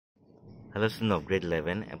Hello students of grade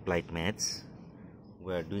 11 applied maths.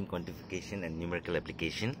 We are doing quantification and numerical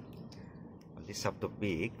application. On this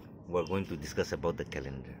subtopic we are going to discuss about the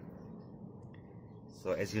calendar.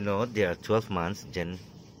 So as you know, there are 12 months: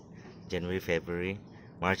 January, February,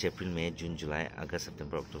 March, April, May, June, July, August,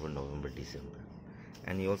 September, October, November, December.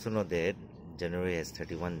 And you also know that January has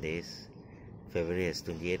 31 days, February has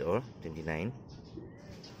 28 or 29,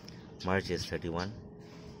 March has 31,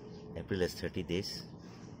 April has 30 days,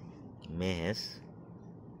 May has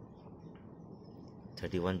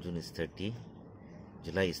 31, June is 30,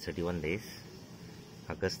 July is 31 days,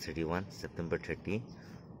 August 31, September 30,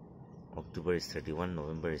 October is 31,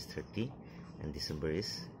 November is 30, and December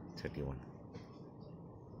is 31.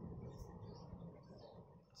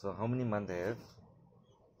 So how many months I have?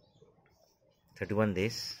 31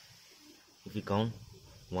 days. If you count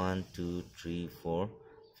 1, 2, 3, 4,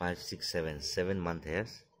 5, 6, 7, 7 months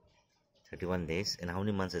has 31 days. And how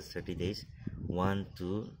many months has 30 days? 1,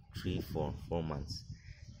 2, 3, 4, 4 months.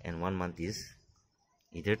 And 1 month is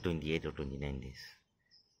either 28 or 29 days.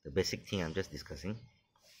 The basic thing I'm just discussing.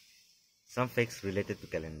 Some facts related to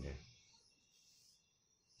calendar.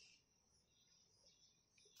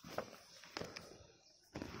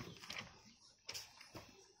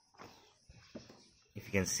 If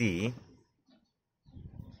you can see,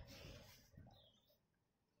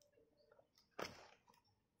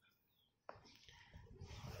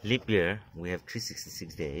 leap year we have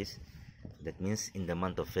 366 days. That means in the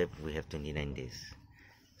month of Feb we have 29 days.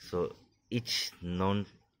 So each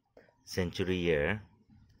non-century year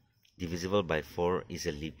divisible by 4 is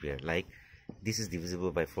a leap year. Like this is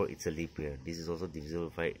divisible by 4, it's a leap year. This is also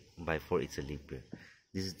divisible by 4, it's a leap year.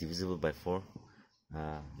 This is divisible by 4,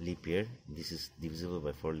 leap year. This is divisible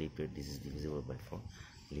by 4, leap year. This is divisible by 4,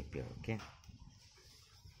 leap year. Okay.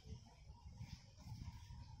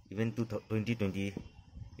 Even 2020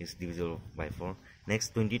 is divisible by 4.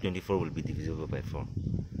 Next 2024 will be divisible by 4.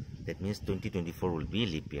 That means 2024 will be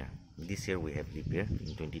leap year. This year we have leap year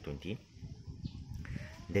in 2020.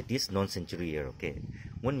 That is non-century year. Okay.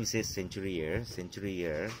 When we say century year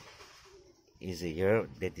is a year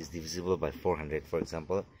that is divisible by 400. For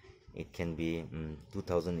example, it can be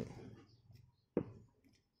 2000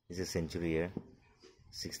 is a century year,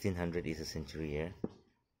 1600 is a century year,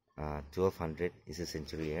 1200 is a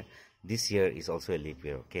century year. This year is also a leap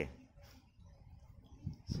year. Okay.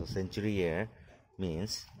 So century year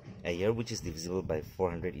means a year which is divisible by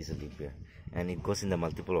 400 is a leap year, and it goes in the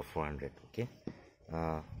multiple of 400. Okay.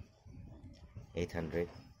 800.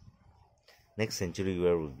 Next century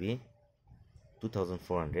year will be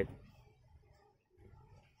 2400.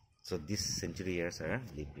 So these century years are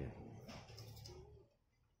leap year.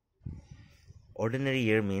 Ordinary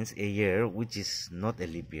year means a year which is not a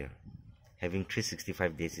leap year. Having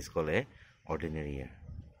 365 days is called a ordinary year.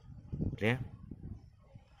 Clear?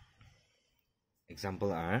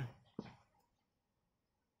 Example are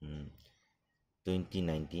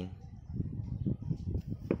 2019,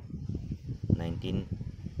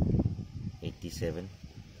 1987,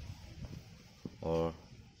 or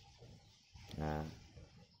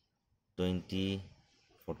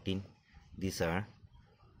 2014. These are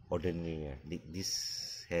ordinary year.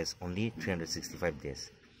 This has only 365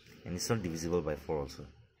 days, and it's not divisible by 4 also.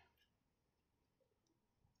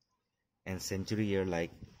 And century year,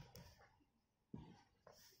 like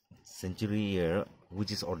century year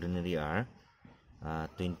which is ordinary, are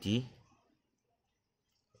 20.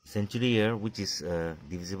 Century year which is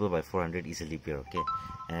divisible by 400 is a leap year. Okay.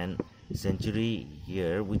 And century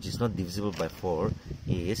year which is not divisible by 4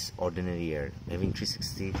 is ordinary year, having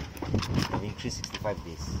 365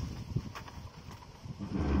 days.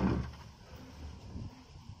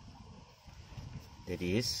 That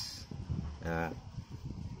is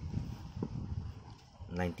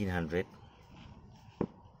 1900,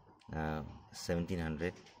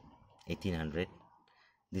 1700, 1800.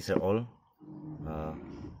 These are all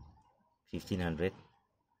 1500,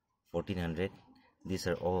 1400. These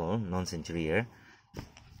are all non-century year.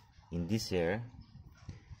 In this year,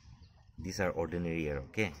 these are ordinary year.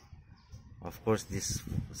 Okay. Of course, this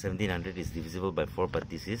 1700 is divisible by 4, but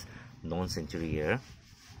this is non-century year.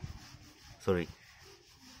 Sorry.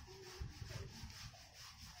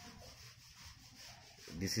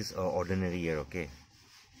 This is ordinary year. Okay.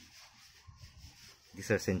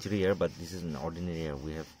 These are century year, but this is an ordinary year.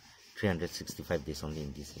 We have 365 days only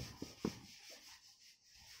in this year.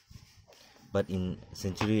 But in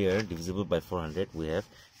century year divisible by 400, we have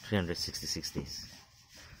 366 days.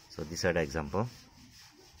 So these are the example.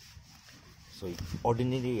 So in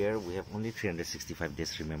ordinary year we have only 365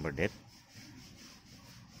 days. Remember that.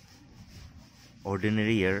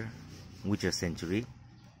 Ordinary year, which is century,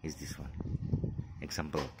 is this one.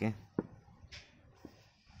 Example, okay.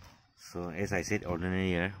 So as I said, ordinary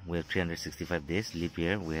year we have 365 days, leap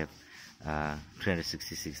year we have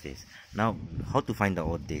 366 days. Now how to find the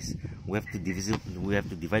odd days? We have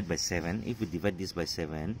to divide by 7. If we divide this by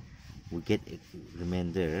 7, we get a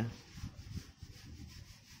remainder.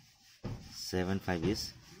 7 5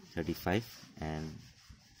 is 35 and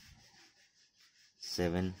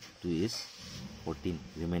 7 2 is 14.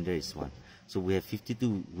 Remainder is 1. So we have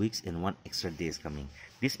 52 weeks and 1 extra day is coming.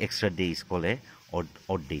 This extra day is called a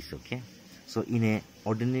odd days, okay. So in a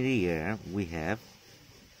ordinary year we have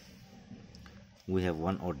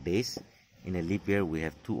 1 odd days. In a leap year we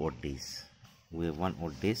have 2 odd days. We have 1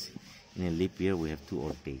 odd days. In a leap year we have 2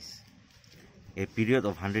 odd days. A period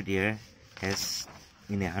of 100 year has,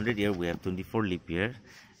 in a 100 year we have 24 leap year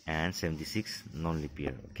and 76 non-leap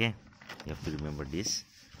year, okay. You have to remember this.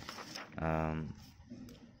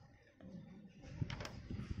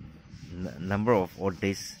 Number of odd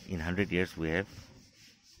days in 100 years we have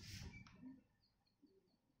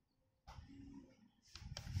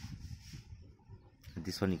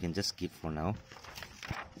this one, you can just skip for now.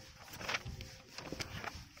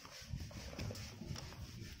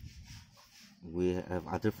 We have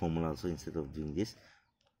other formula also. Instead of doing this,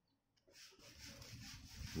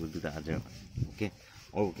 we'll do the other one, okay.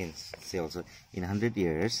 Or we can say also in 100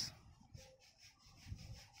 years,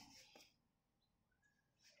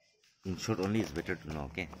 in short only is better to know,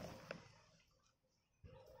 okay.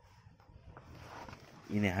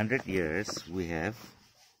 In 100 years we have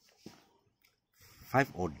 5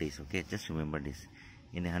 odd days, okay. Just remember this.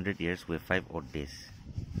 In 100 years we have 5 odd days,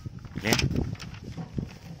 okay.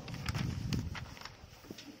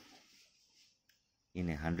 In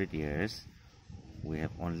 100 years we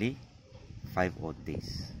have only 5 odd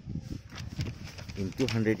days. In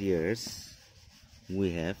 200 years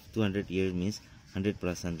we have 200 years means 100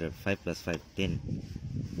 plus 100, 5 plus 5, 10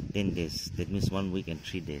 days. That means 1 week and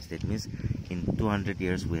 3 days. That means in 200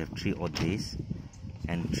 years we have 3 odd days,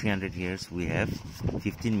 and 300 years we have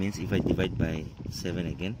 15. Means if I divide by 7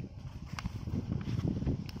 again,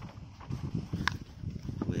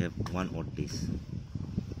 we have 1 odd days.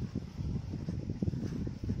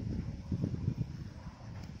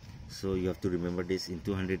 So you have to remember this. In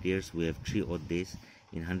 200 years we have 3 odd days.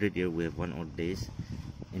 In 100 years we have 1 odd days.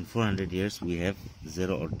 In 400 years we have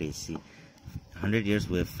 0 odd days. See, 100 years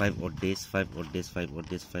we have 5 odd days, 5 odd days, 5 odd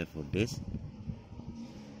days, 5 odd days.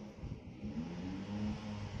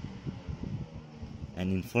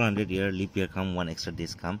 And in 400 year leap year come, 1 extra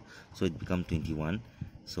days come, so it become 21.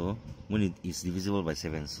 So when it is divisible by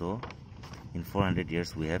 7, so in 400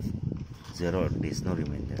 years we have 0 odd days, no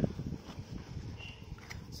remainder.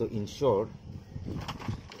 So in short,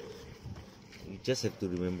 you just have to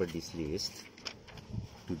remember this list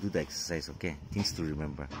to do the exercise, okay. Things to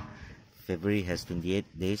remember: February has 28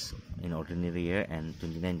 days in ordinary year and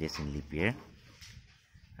 29 days in leap year.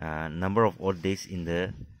 Number of odd days in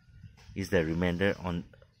the is the remainder on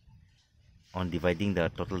dividing the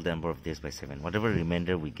total number of days by 7. Whatever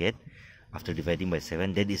remainder we get after dividing by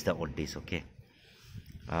 7, that is the odd days, okay.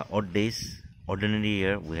 Odd days, ordinary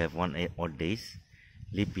year we have 1 odd days.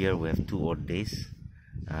 Leap year we have 2 odd days.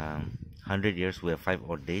 100 years we have 5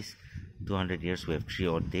 odd days. 200 years we have 3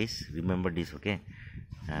 odd days. Remember this, okay.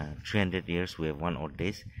 300 years we have 1 odd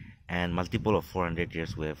days, and multiple of 400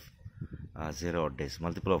 years we have 0 odd days.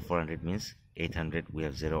 Multiple of 400 means 800 we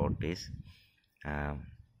have 0 odd days.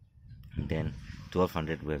 Then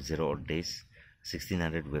 1200 we have 0 odd days.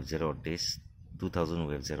 1600 we have 0 odd days. 2000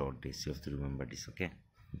 we have 0 odd days. You have to remember this, okay.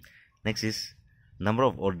 Next is number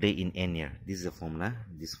of odd day in n year. This is a formula.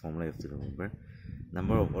 This formula you have to remember.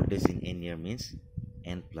 Number of odd days in n year means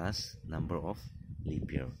n plus number of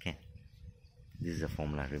leap year, okay. This is a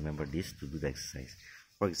formula. Remember this to do the exercise.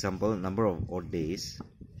 For example, number of odd days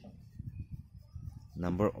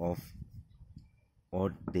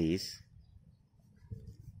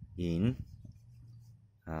in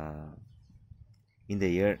the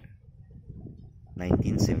year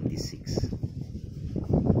 1976,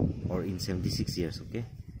 or in 76 years, okay,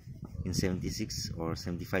 in 76 or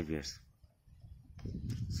 75 years.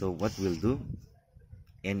 So what we'll do,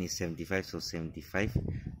 n is 75, so 75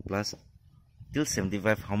 plus till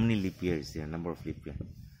 75, how many leap years is there? Number of leap year.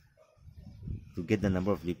 To get the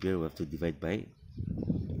number of leap year, we have to divide by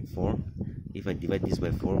 4. If I divide this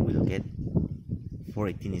by 4, we'll get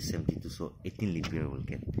 418 is 72, so 18 leap year we'll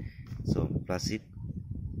get. So plus it,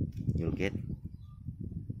 you'll get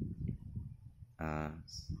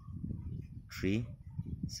 3,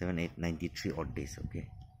 7, 8, 93 odd days, okay.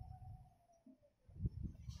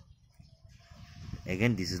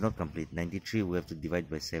 Again, this is not complete. 93 we have to divide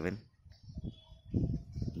by 7.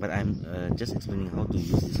 but I'm just explaining how to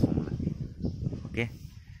use this formula. Okay,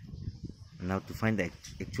 now to find the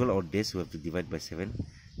actual odd days, we have to divide by 7.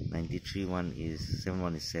 93 1 is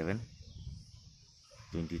 7 7,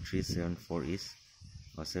 23 7 4 is,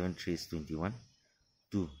 or 7 3 is 21,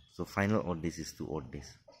 2. So final odd days is 2 odd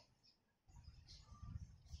days.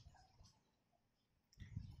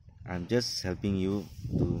 I'm just helping you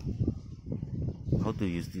to how to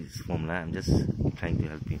use this formula. I'm just trying to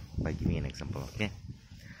help you by giving an example. Okay,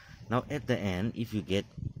 now at the end, if you get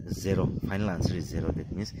 0, final answer is 0,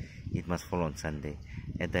 that means it must fall on Sunday.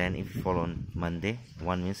 At the end, if it fall on Monday,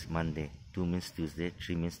 1 means Monday, 2 means Tuesday,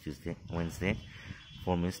 3 means Wednesday,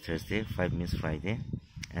 4 means Thursday, 5 means Friday,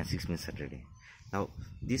 and 6 means Saturday. Now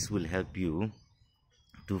this will help you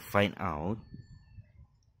to find out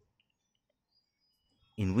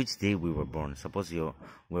in which day we were born. Suppose you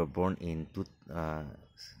were born in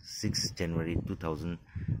 6 January 2000,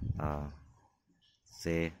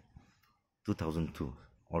 say 2002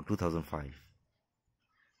 or 2005.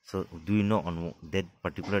 So do you know on that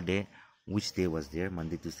particular day which day was there?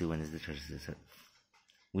 Monday, Tuesday, Wednesday, Thursday,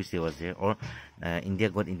 which day was there? Or India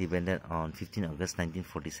got independent on 15 August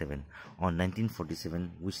 1947. On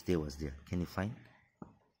 1947, which day was there? Can you find?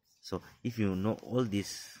 So if you know all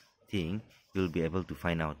these things, you'll be able to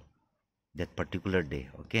find out that particular day.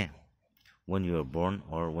 Okay, when you were born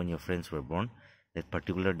or when your friends were born, that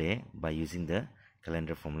particular day, by using the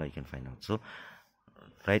calendar formula you can find out. So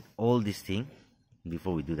write all these things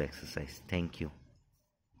before we do the exercise. Thank you.